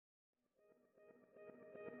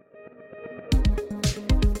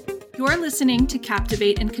You're listening to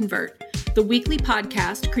Captivate and Convert, the weekly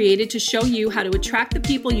podcast created to show you how to attract the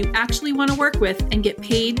people you actually want to work with and get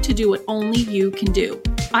paid to do what only you can do.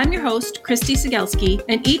 I'm your host, Christy Sigelski,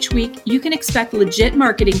 and each week you can expect legit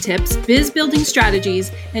marketing tips, biz building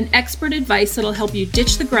strategies, and expert advice that'll help you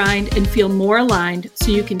ditch the grind and feel more aligned so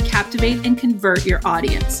you can captivate and convert your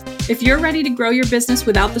audience. If you're ready to grow your business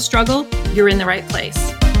without the struggle, you're in the right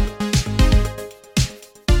place.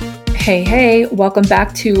 Hey, welcome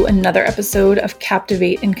back to another episode of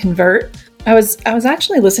Captivate and Convert. I was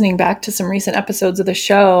actually listening back to some recent episodes of the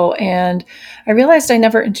show, and I realized I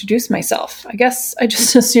never introduced myself. I guess I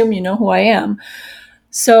just assume you know who I am.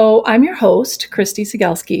 So I'm your host, Christy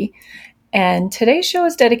Sigelski, and today's show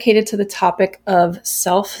is dedicated to the topic of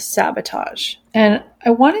self-sabotage. And I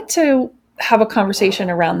wanted to have a conversation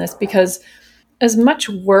around this because as much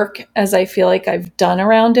work as I feel like I've done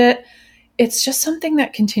around it, it's just something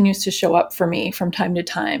that continues to show up for me from time to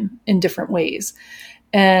time in different ways.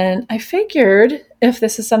 And I figured if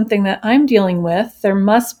this is something that I'm dealing with, there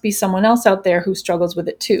must be someone else out there who struggles with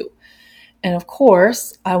it too. And of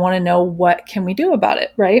course, I want to know what can we do about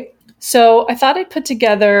it, right? So I thought I'd put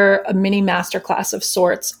together a mini masterclass of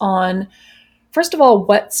sorts on, first of all,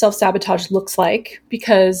 what self-sabotage looks like,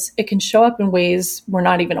 because it can show up in ways we're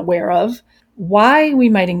not even aware of, why we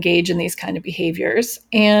might engage in these kind of behaviors,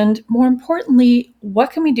 and more importantly,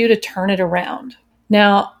 what can we do to turn it around?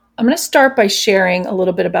 Now, I'm going to start by sharing a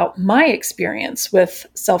little bit about my experience with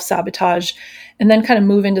self-sabotage and then kind of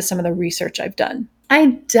move into some of the research I've done. I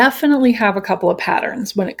definitely have a couple of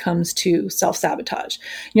patterns when it comes to self-sabotage.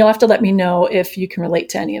 You'll have to let me know if you can relate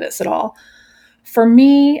to any of this at all. For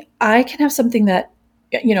me, I can have something that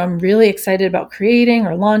I'm really excited about creating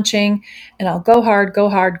or launching, and I'll go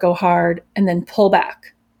hard, and then pull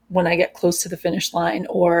back when I get close to the finish line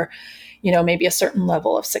or, maybe a certain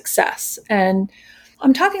level of success. And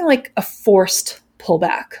I'm talking like a forced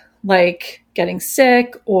pullback, like getting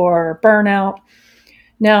sick or burnout.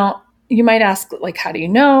 Now, you might ask, like, how do you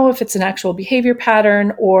know if it's an actual behavior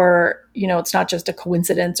pattern or, it's not just a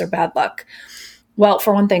coincidence or bad luck? Well,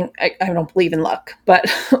 for one thing, I don't believe in luck, but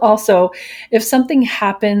also if something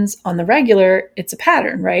happens on the regular, it's a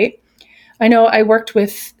pattern, right? I know I worked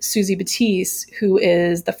with Susie Batiste, who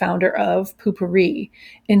is the founder of Poo-Pourri,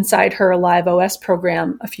 inside her Live OS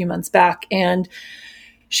program a few months back. And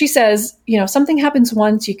she says, something happens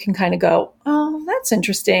once, you can kind of go, oh, that's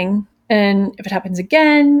interesting. And if it happens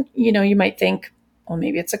again, you might think, well,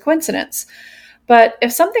 maybe it's a coincidence. But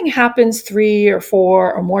if something happens 3 or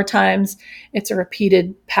 4 or more times, it's a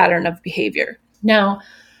repeated pattern of behavior. Now,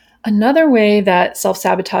 another way that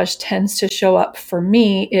self-sabotage tends to show up for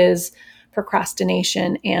me is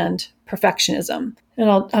procrastination and perfectionism. And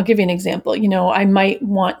I'll give you an example. I might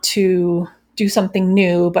want to do something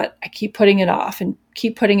new, but I keep putting it off and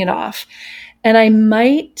keep putting it off. And I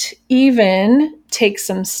might even take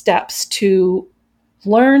some steps to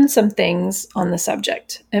learn some things on the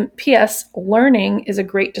subject. And P.S., learning is a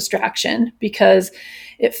great distraction because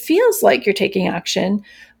it feels like you're taking action,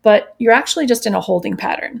 but you're actually just in a holding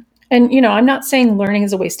pattern. And, I'm not saying learning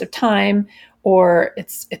is a waste of time or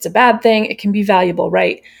it's a bad thing. It can be valuable,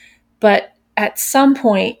 right? But at some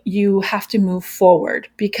point, you have to move forward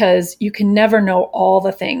because you can never know all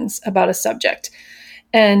the things about a subject.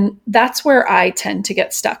 And that's where I tend to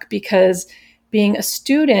get stuck because being a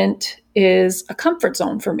student is a comfort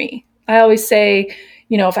zone for me. I always say,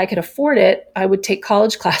 if I could afford it, I would take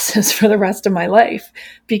college classes for the rest of my life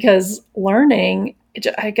because learning,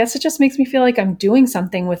 I guess it just makes me feel like I'm doing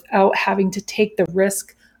something without having to take the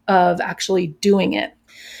risk of actually doing it.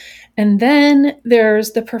 And then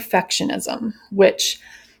there's the perfectionism, which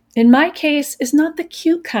in my case is not the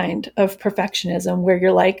cute kind of perfectionism where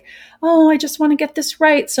you're like, oh, I just want to get this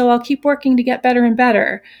right, so I'll keep working to get better and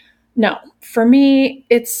better. No, for me,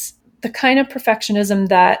 it's the kind of perfectionism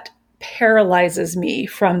that paralyzes me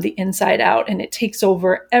from the inside out, and it takes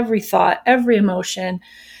over every thought, every emotion,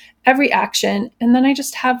 every action, and then I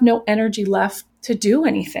just have no energy left to do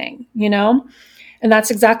anything, And that's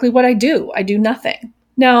exactly what I do. I do nothing.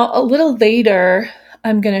 Now, a little later,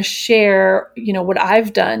 I'm going to share, what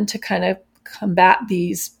I've done to kind of combat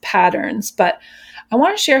these patterns, but I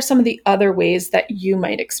want to share some of the other ways that you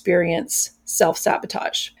might experience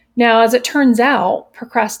self-sabotage. Now, as it turns out,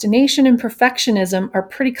 procrastination and perfectionism are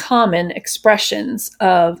pretty common expressions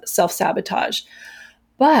of self-sabotage,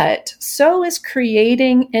 but so is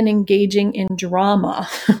creating and engaging in drama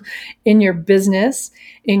in your business,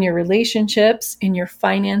 in your relationships, in your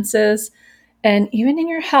finances, and even in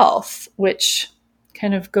your health, which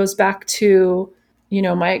kind of goes back to,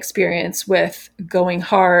 my experience with going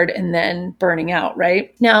hard and then burning out,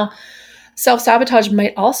 right? Now, Self-sabotage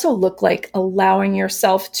might also look like allowing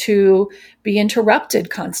yourself to be interrupted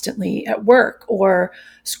constantly at work, or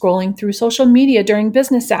scrolling through social media during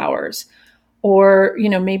business hours. Or,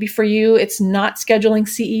 maybe for you, it's not scheduling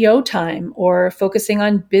CEO time or focusing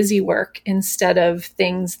on busy work instead of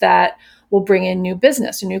things that will bring in new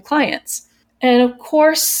business or new clients. And of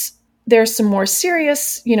course, there's some more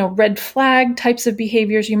serious, red flag types of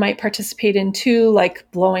behaviors you might participate in too, like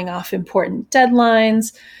blowing off important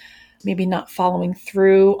deadlines, maybe not following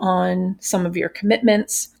through on some of your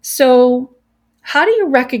commitments. So, how do you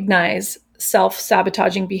recognize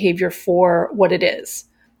self-sabotaging behavior for what it is?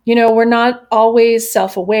 We're not always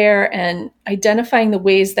self-aware, and identifying the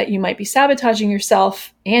ways that you might be sabotaging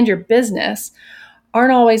yourself and your business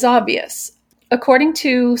aren't always obvious. According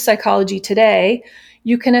to Psychology Today,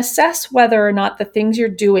 you can assess whether or not the things you're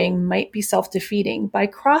doing might be self-defeating by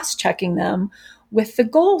cross-checking them with the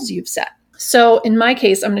goals you've set. So in my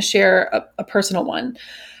case, I'm going to share a personal one.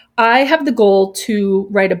 I have the goal to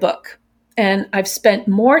write a book, and I've spent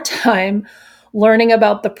more time learning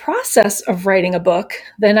about the process of writing a book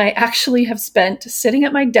than I actually have spent sitting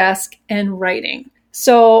at my desk and writing.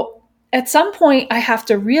 So at some point, I have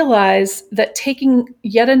to realize that taking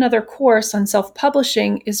yet another course on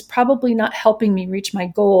self-publishing is probably not helping me reach my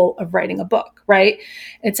goal of writing a book, right?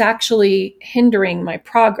 It's actually hindering my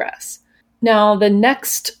progress. Now, the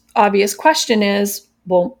next obvious question is,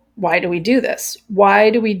 well, why do we do this? Why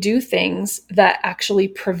do we do things that actually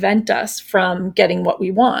prevent us from getting what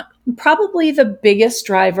we want? Probably the biggest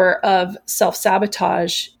driver of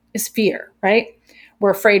self-sabotage is fear, right?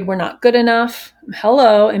 We're afraid we're not good enough.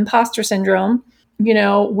 Hello, imposter syndrome.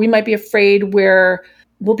 We might be afraid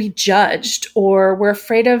we'll be judged, or we're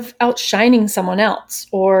afraid of outshining someone else,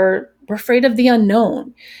 or we're afraid of the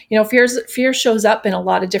unknown. Fear shows up in a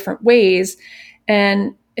lot of different ways,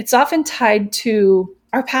 and it's often tied to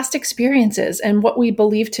our past experiences and what we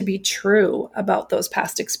believe to be true about those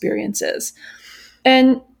past experiences.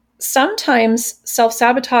 And sometimes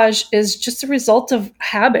self-sabotage is just a result of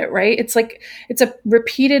habit, right? It's a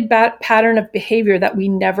repeated pattern of behavior that we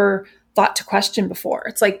never thought to question before.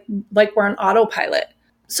 It's like we're on autopilot.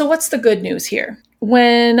 So what's the good news here?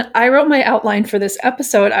 When I wrote my outline for this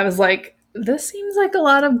episode, I was like, this seems like a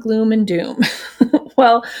lot of gloom and doom.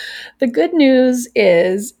 Well, the good news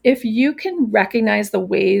is if you can recognize the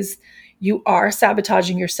ways you are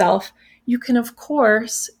sabotaging yourself, you can, of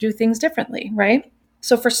course, do things differently, right?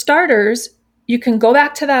 So for starters, you can go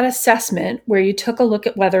back to that assessment where you took a look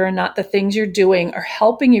at whether or not the things you're doing are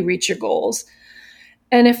helping you reach your goals.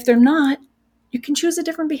 And if they're not, you can choose a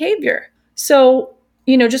different behavior. So,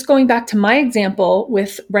 just going back to my example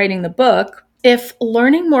with writing the book, if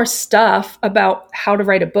learning more stuff about how to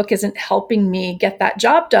write a book isn't helping me get that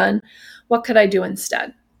job done, what could I do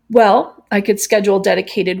instead? Well, I could schedule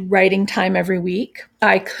dedicated writing time every week.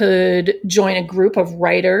 I could join a group of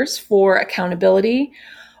writers for accountability,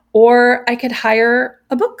 or I could hire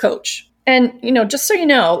a book coach. And, just so you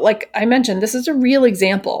know, like I mentioned, this is a real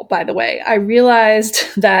example, by the way. I realized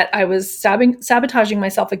that I was sabotaging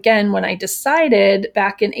myself again when I decided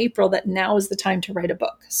back in April that now is the time to write a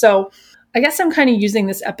book. So I guess I'm kind of using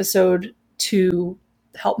this episode to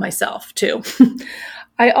help myself too.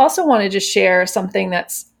 I also wanted to share something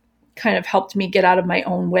that's kind of helped me get out of my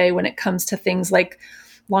own way when it comes to things like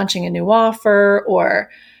launching a new offer or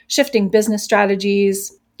shifting business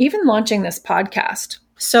strategies, even launching this podcast.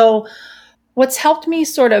 So what's helped me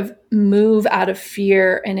sort of move out of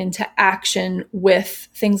fear and into action with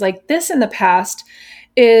things like this in the past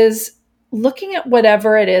is looking at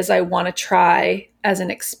whatever it is I want to try as an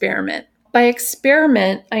experiment. By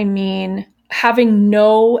experiment, I mean having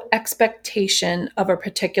no expectation of a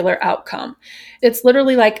particular outcome. It's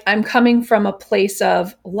literally like I'm coming from a place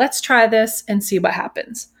of, let's try this and see what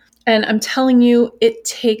happens. And I'm telling you, it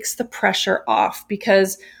takes the pressure off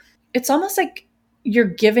because it's almost like you're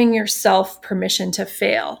giving yourself permission to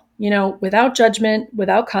fail, without judgment,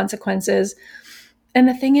 without consequences. And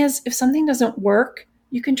the thing is, if something doesn't work,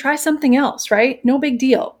 you can try something else, right? No big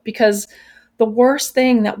deal, because the worst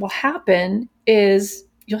thing that will happen is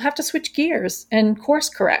you'll have to switch gears and course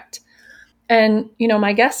correct. And,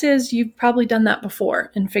 my guess is you've probably done that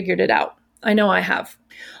before and figured it out. I know I have.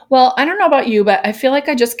 Well, I don't know about you, but I feel like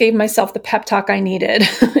I just gave myself the pep talk I needed.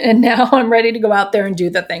 And now I'm ready to go out there and do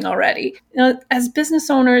the thing already. As business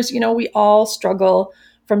owners, we all struggle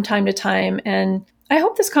from time to time. And I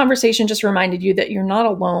hope this conversation just reminded you that you're not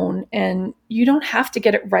alone and you don't have to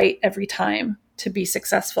get it right every time to be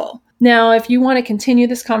successful. Now, if you want to continue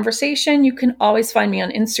this conversation, you can always find me on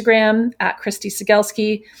Instagram at Christy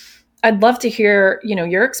Sigelski. I'd love to hear,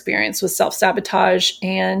 your experience with self-sabotage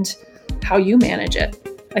and how you manage it.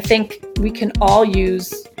 I think we can all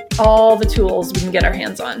use all the tools we can get our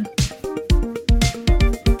hands on.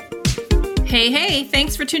 Hey,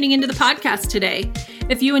 thanks for tuning into the podcast today.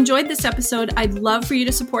 If you enjoyed this episode, I'd love for you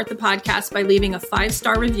to support the podcast by leaving a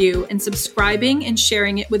 5-star review and subscribing and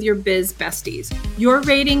sharing it with your biz besties. Your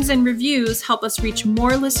ratings and reviews help us reach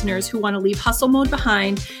more listeners who want to leave hustle mode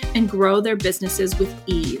behind and grow their businesses with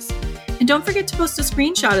ease. And don't forget to post a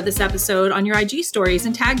screenshot of this episode on your IG stories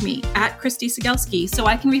and tag me at Christy Sigelski so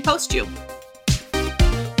I can repost you.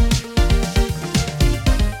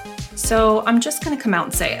 So I'm just going to come out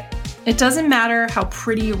and say it. It doesn't matter how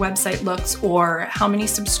pretty your website looks or how many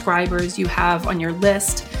subscribers you have on your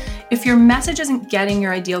list. If your message isn't getting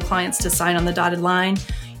your ideal clients to sign on the dotted line,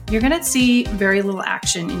 you're going to see very little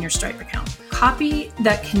action in your Stripe account. Copy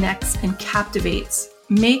that connects and captivates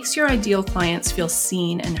makes your ideal clients feel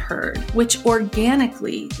seen and heard, which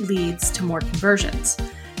organically leads to more conversions.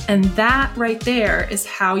 And that right there is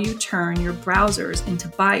how you turn your browsers into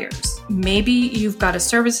buyers. Maybe you've got a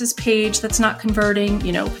services page that's not converting,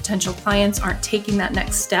 potential clients aren't taking that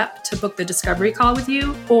next step to book the discovery call with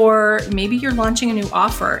you. Or maybe you're launching a new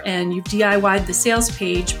offer and you've DIY'd the sales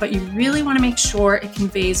page, but you really want to make sure it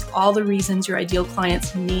conveys all the reasons your ideal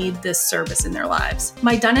clients need this service in their lives.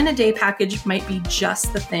 My Done in a Day package might be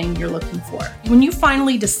just the thing you're looking for. When you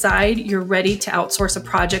finally decide you're ready to outsource a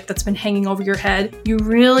project that's been hanging over your head, you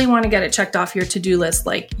really want to get it checked off your to-do list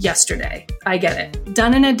like yesterday. I get it.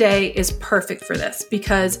 Done in a Day is perfect for this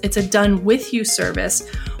because it's a done with you service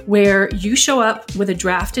where you show up with a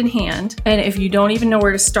draft in hand. And if you don't even know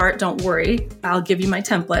where to start, don't worry. I'll give you my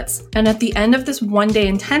templates. And at the end of this one-day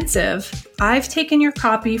intensive, I've taken your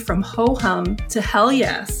copy from ho-hum to hell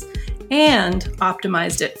yes and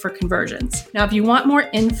optimized it for conversions. Now, if you want more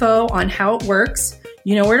info on how it works,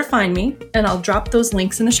 you know where to find me, and I'll drop those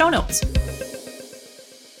links in the show notes.